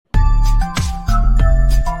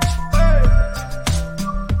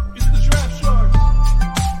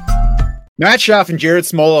Matt Schaff and Jared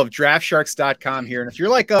Smola of DraftSharks.com here. And if you're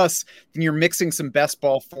like us, then you're mixing some best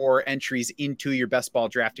ball 4 entries into your best ball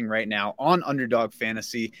drafting right now on Underdog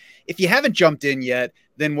Fantasy. If you haven't jumped in yet,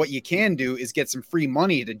 then what you can do is get some free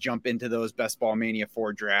money to jump into those Best Ball Mania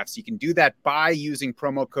 4 drafts. You can do that by using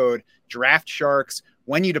promo code DraftSharks.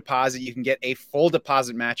 When you deposit, you can get a full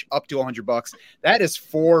deposit match up to $100. That is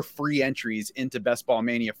 4 free entries into Best Ball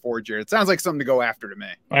Mania 4, Jared. It sounds like something to go after to me.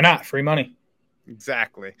 Why not? Free money.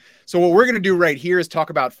 Exactly. So what we're going to do right here is talk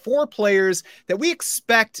about 4 players that we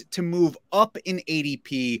expect to move up in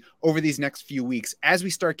ADP over these next few weeks as we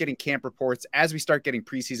start getting camp reports, as we start getting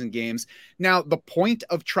preseason games. Now, the point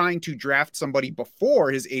of trying to draft somebody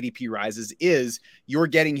before his ADP rises is you're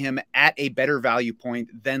getting him at a better value point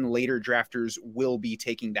than later drafters will be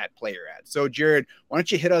taking that player at. So, Jared, why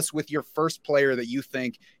don't you hit us with your first player that you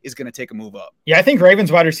think is going to take a move up? Yeah, I think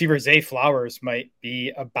Ravens wide receiver Zay Flowers might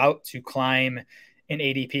be about to climb in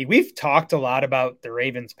ADP. We've talked a lot about the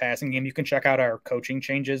Ravens passing game. You can check out our coaching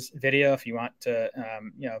changes video if you want to,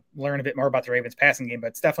 learn a bit more about the Ravens passing game, but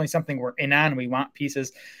it's definitely something we're in on. We want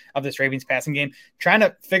pieces of this Ravens passing game. Trying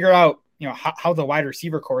to figure out, how the wide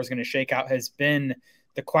receiver core is going to shake out has been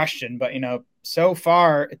the question, but so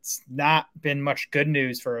far it's not been much good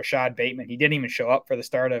news for Rashad Bateman. He didn't even show up for the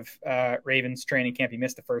start of Ravens training camp. He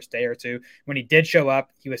missed the first day or two. When he did show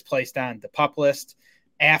up, he was placed on the PUP list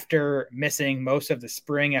after missing most of the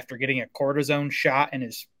spring after getting a cortisone shot in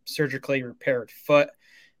his surgically repaired foot.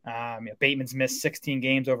 Bateman's missed 16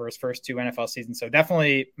 games over his first 2 NFL seasons. So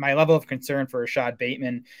definitely my level of concern for Rashad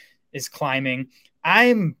Bateman is climbing.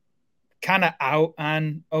 I'm kind of out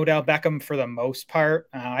on Odell Beckham for the most part.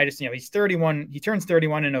 He's 31. He turns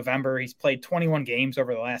 31 in November. He's played 21 games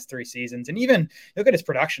over the last 3 seasons. And even look at his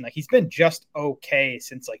production. Like, he's been just okay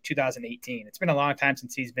since 2018. It's been a long time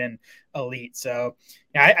since he's been elite. So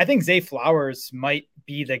yeah, I think Zay Flowers might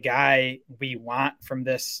be the guy we want from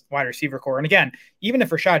this wide receiver core. And again, even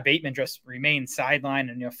if Rashad Bateman just remains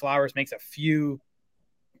sidelined and, Flowers makes a few,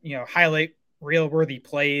 highlight real worthy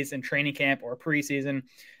plays in training camp or preseason,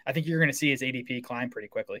 I think you're going to see his ADP climb pretty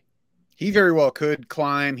quickly. He very well could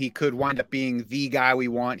climb. He could wind up being the guy we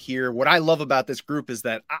want here. What I love about this group is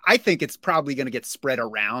that I think it's probably going to get spread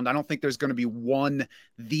around. I don't think there's going to be one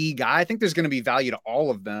the guy. I think there's going to be value to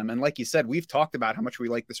all of them. And like you said, we've talked about how much we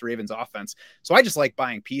like this Ravens offense. So I just like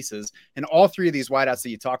buying pieces. And all 3 of these wideouts that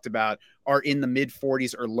you talked about are in the mid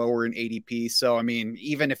 40s or lower in ADP. So, I mean,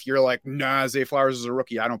 even if you're like, nah, Zay Flowers is a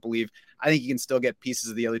rookie, I don't believe. I think you can still get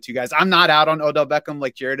pieces of the other 2 guys. I'm not out on Odell Beckham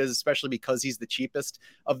like Jared is, especially because he's the cheapest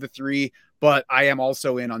of the 3, but I am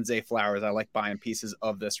also in on Zay Flowers. I like buying pieces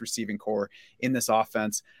of this receiving core in this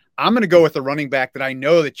offense. I'm going to go with the running back that I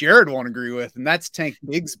know that Jared won't agree with, and that's Tank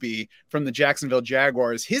Bigsby from the Jacksonville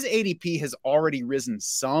Jaguars. His ADP has already risen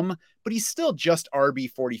some, but he's still just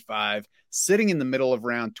RB 45, sitting in the middle of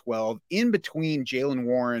round 12, in between Jaylen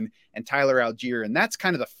Warren and Tyler Algier. And that's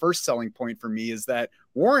kind of the first selling point for me, is that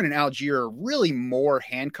Warren and Algier are really more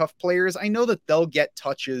handcuff players. I know that they'll get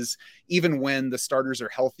touches even when the starters are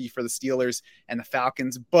healthy for the Steelers and the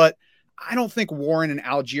Falcons, but I don't think Warren and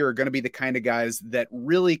Algier are going to be the kind of guys that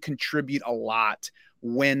really contribute a lot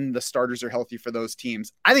when the starters are healthy for those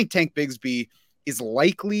teams. I think Tank Bigsby is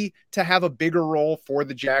likely to have a bigger role for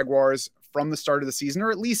the Jaguars from the start of the season,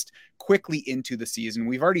 or at least quickly into the season.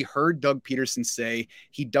 We've already heard Doug Peterson say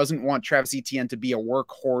he doesn't want Travis Etienne to be a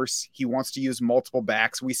workhorse. He wants to use multiple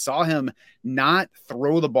backs. We saw him not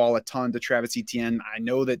throw the ball a ton to Travis Etienne. I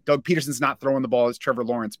know that Doug Peterson's not throwing the ball as Trevor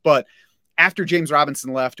Lawrence, but after James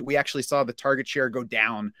Robinson left, we actually saw the target share go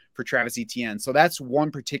down for Travis Etienne. So that's one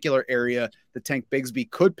particular area that Tank Bigsby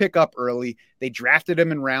could pick up early. They drafted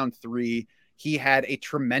him in round 3. He had a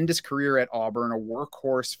tremendous career at Auburn, a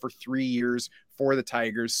workhorse for 3 years for the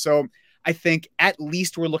Tigers. So I think at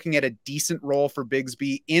least we're looking at a decent role for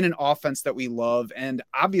Bigsby in an offense that we love. And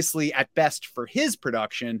obviously, at best for his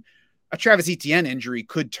production, a Travis Etienne injury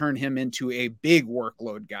could turn him into a big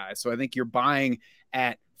workload guy. So I think you're buying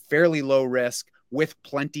at fairly low risk with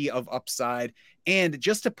plenty of upside. And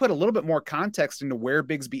just to put a little bit more context into where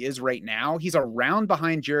Bigsby is right now, he's around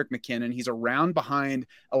behind Jerick McKinnon. He's around behind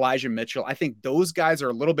Elijah Mitchell. I think those guys are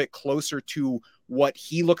a little bit closer to what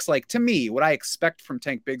he looks like to me, what I expect from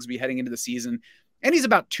Tank Bigsby heading into the season. And he's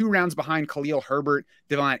about 2 rounds behind Khalil Herbert,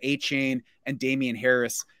 Devon Achane, and Damian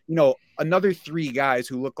Harris. Another 3 guys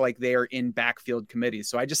who look like they are in backfield committees.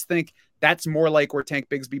 So I just think that's more like where Tank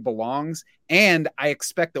Bigsby belongs. And I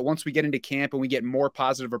expect that once we get into camp and we get more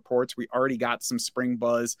positive reports, we already got some spring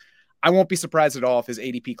buzz. I won't be surprised at all if his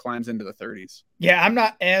ADP climbs into the 30s. Yeah, I'm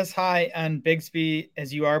not as high on Bigsby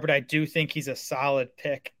as you are, but I do think he's a solid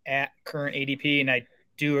pick at current ADP. And I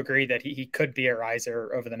do agree that he could be a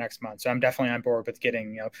riser over the next month. So I'm definitely on board with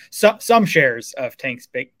getting, some shares of Tank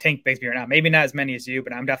Bigsby right now. Maybe not as many as you,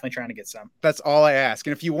 but I'm definitely trying to get some. That's all I ask.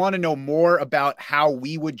 And if you want to know more about how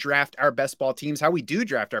we would draft our best ball teams, how we do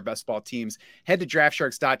draft our best ball teams, head to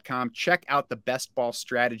draftsharks.com. Check out the best ball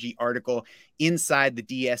strategy article inside the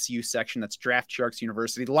DSU section. That's Draft Sharks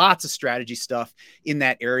University. Lots of strategy stuff in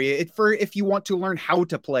that area. If you want to learn how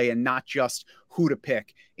to play and not just who to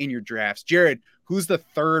pick in your drafts. Jared, who's the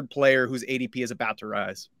third player whose ADP is about to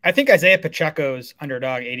rise? I think Isaiah Pacheco's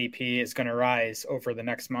underdog ADP is going to rise over the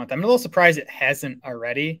next month. I'm a little surprised it hasn't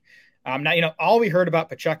already. Now, all we heard about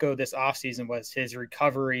Pacheco this offseason was his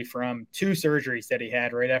recovery from 2 surgeries that he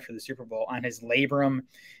had right after the Super Bowl on his labrum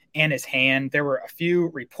and his hand. There were a few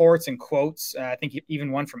reports and quotes, I think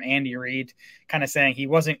even one from Andy Reid, kind of saying he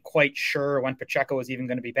wasn't quite sure when Pacheco was even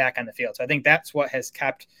going to be back on the field. So I think that's what has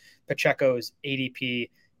kept Pacheco's ADP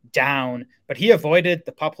down, but he avoided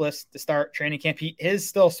the PUP list to start training camp. He is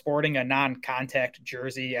still sporting a non-contact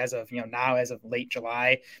jersey as of now, as of late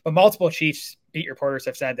July. But multiple Chiefs beat reporters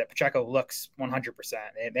have said that Pacheco looks 100%.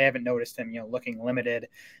 They haven't noticed him, looking limited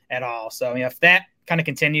at all. So if that kind of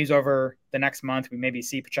continues over the next month, we maybe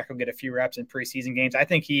see Pacheco get a few reps in preseason games. I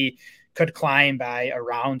think he could climb by a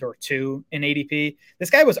round or 2 in ADP. This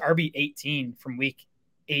guy was RB 18 from week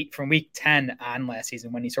 10 on last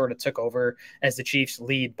season when he sort of took over as the Chiefs'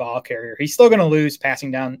 lead ball carrier. He's still going to lose passing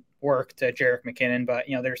down work to Jerick McKinnon, but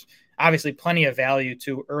there's obviously plenty of value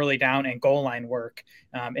to early down and goal line work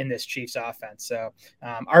in this Chiefs offense. So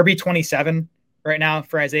RB 27 right now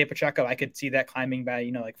for Isaiah Pacheco. I could see that climbing by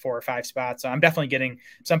like 4 or 5 spots. So I'm definitely getting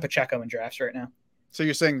some Pacheco in drafts right now. So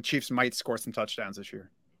you're saying the Chiefs might score some touchdowns this year?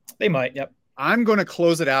 They might. Yep. I'm going to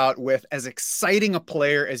close it out with as exciting a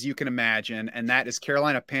player as you can imagine, and that is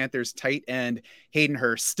Carolina Panthers tight end Hayden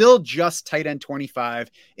Hurst, still just tight end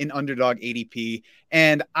 25 in Underdog ADP.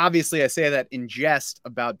 And obviously I say that in jest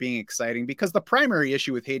about being exciting because the primary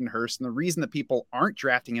issue with Hayden Hurst and the reason that people aren't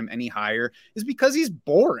drafting him any higher is because he's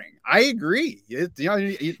boring. I agree. You're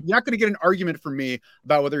not going to get an argument from me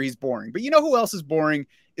about whether he's boring, but who else is boring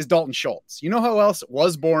is Dalton Schultz. Who else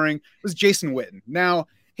was boring? It was Jason Witten. Now,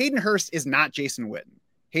 Hayden Hurst is not Jason Witten.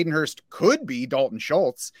 Hayden Hurst could be Dalton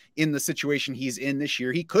Schultz in the situation he's in this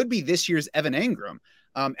year. He could be this year's Evan Engram.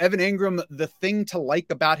 Evan Engram, the thing to like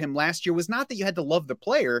about him last year was not that you had to love the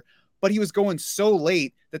player, but he was going so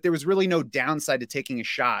late that there was really no downside to taking a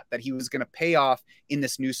shot, that he was going to pay off in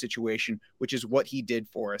this new situation, which is what he did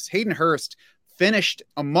for us. Hayden Hurst finished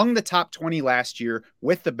among the top 20 last year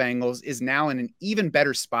with the Bengals, is now in an even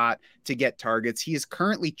better spot to get targets. He is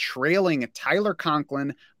currently trailing Tyler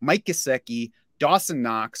Conklin, Mike Gesicki, Dawson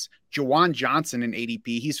Knox, Jawan Johnson in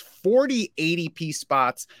ADP. He's 40 ADP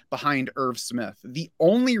spots behind Irv Smith. The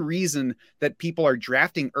only reason that people are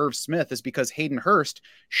drafting Irv Smith is because Hayden Hurst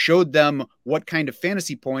showed them what kind of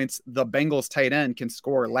fantasy points the Bengals tight end can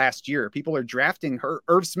score last year. People are drafting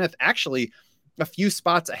Irv Smith actually a few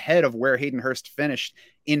spots ahead of where Hayden Hurst finished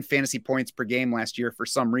in fantasy points per game last year for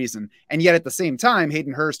some reason. And yet at the same time,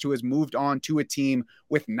 Hayden Hurst, who has moved on to a team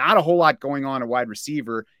with not a whole lot going on at wide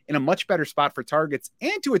receiver, in a much better spot for targets,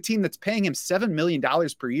 and to a team that's paying him $7 million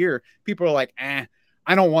per year, people are like, I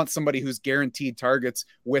don't want somebody who's guaranteed targets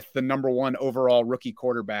with the number 1 overall rookie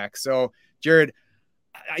quarterback. So, Jared,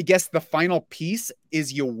 I guess the final piece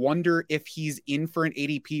is you wonder if he's in for an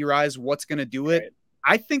ADP rise, what's going to do it? Right.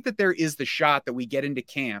 I think that there is the shot that we get into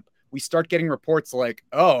camp. We start getting reports like,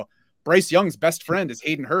 oh, Bryce Young's best friend is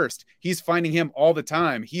Hayden Hurst. He's finding him all the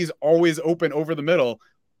time. He's always open over the middle,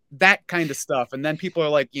 that kind of stuff. And then people are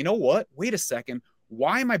like, you know what? Wait a second.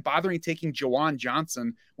 Why am I bothering taking Jawan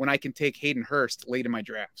Johnson when I can take Hayden Hurst late in my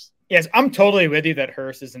drafts? Yes, I'm totally with you that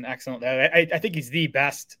Hurst is an excellent. I think he's the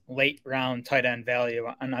best late round tight end value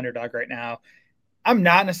on Underdog right now. I'm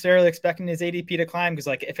not necessarily expecting his ADP to climb because,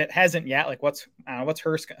 if it hasn't yet, what's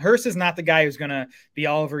Hurst? Hurst is not the guy who's going to be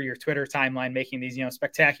all over your Twitter timeline making these,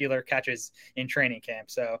 spectacular catches in training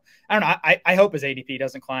camp. So I don't know. I hope his ADP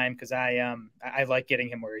doesn't climb because I like getting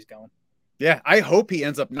him where he's going. Yeah, I hope he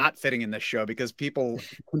ends up not fitting in this show because people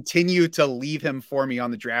continue to leave him for me on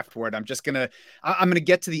the draft board. I'm going to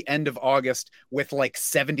get to the end of August with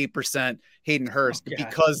 70% Hayden Hurst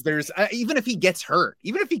because there's even if he gets hurt,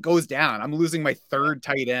 even if he goes down, I'm losing my third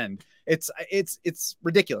tight end. It's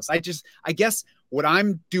ridiculous. I guess what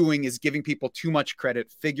I'm doing is giving people too much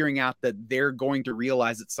credit, figuring out that they're going to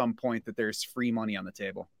realize at some point that there's free money on the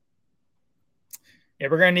table. Yeah,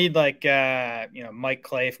 we're going to need Mike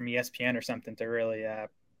Clay from ESPN or something to really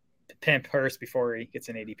pimp Hurst before he gets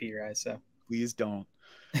an ADP rise. So please don't.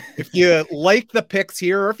 If you like the picks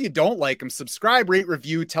here, or if you don't like them, subscribe, rate,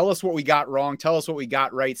 review, tell us what we got wrong, tell us what we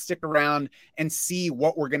got right, stick around and see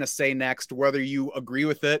what we're going to say next, whether you agree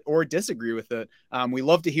with it or disagree with it. We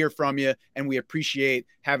love to hear from you, and we appreciate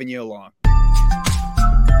having you along.